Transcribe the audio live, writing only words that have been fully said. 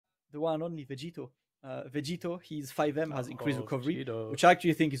the one and only Vegito. Vegito, his 5M has increased recovery, Vegito. which I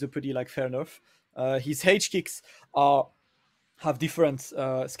actually think is a pretty like fair nerf. His H kicks have different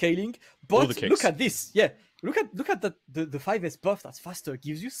scaling, but look at this. Yeah, look at the 5S buff that's faster.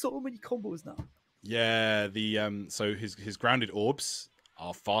 Gives you so many combos now. Yeah, the so his grounded orbs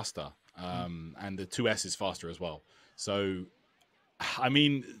are faster, and the 2S is faster as well. So, I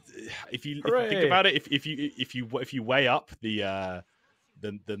mean, if you think about it, if you weigh up the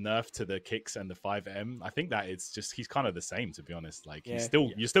nerf to the kicks and the 5M, I think that it's just he's kind of the same, to be honest. Like you're still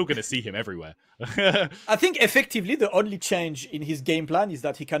going to see him everywhere. I think effectively the only change in his game plan is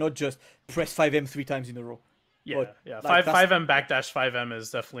that he cannot just press 5M 3 times in a row. Yeah, like 5M backdash 5M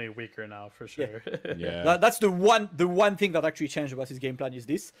is definitely weaker now for sure. Yeah, that's the one thing that actually changed about his game plan is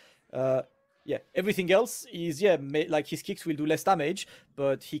this. Yeah, everything else is like his kicks will do less damage,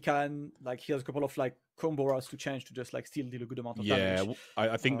 but he can he has a couple of like combo routes to change to just like still deal a good amount of damage. Yeah,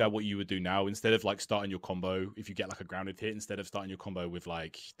 I think that what you would do now, instead of like starting your combo, if you get like a grounded hit, instead of starting your combo with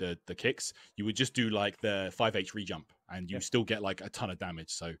like the kicks, you would just do like the 5H rejump, and you still get like a ton of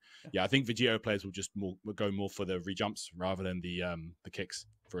damage. So yeah, I think Vegito players will just go more for the rejumps rather than the kicks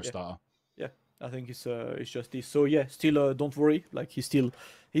for a starter. Yeah, I think it's just this. So yeah, still don't worry, like he's still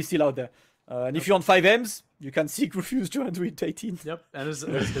out there. And if you're on 5Ms, you can seek refuse join to hit 18. Yep, and his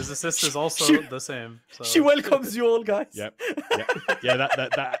assist is also the same. So. She welcomes you all, guys. Yep. Yeah,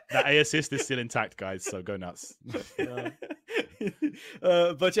 that A assist is still intact, guys. So go nuts. But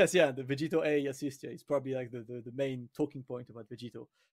yes, the Vegito A assist is probably like the main talking point about Vegito.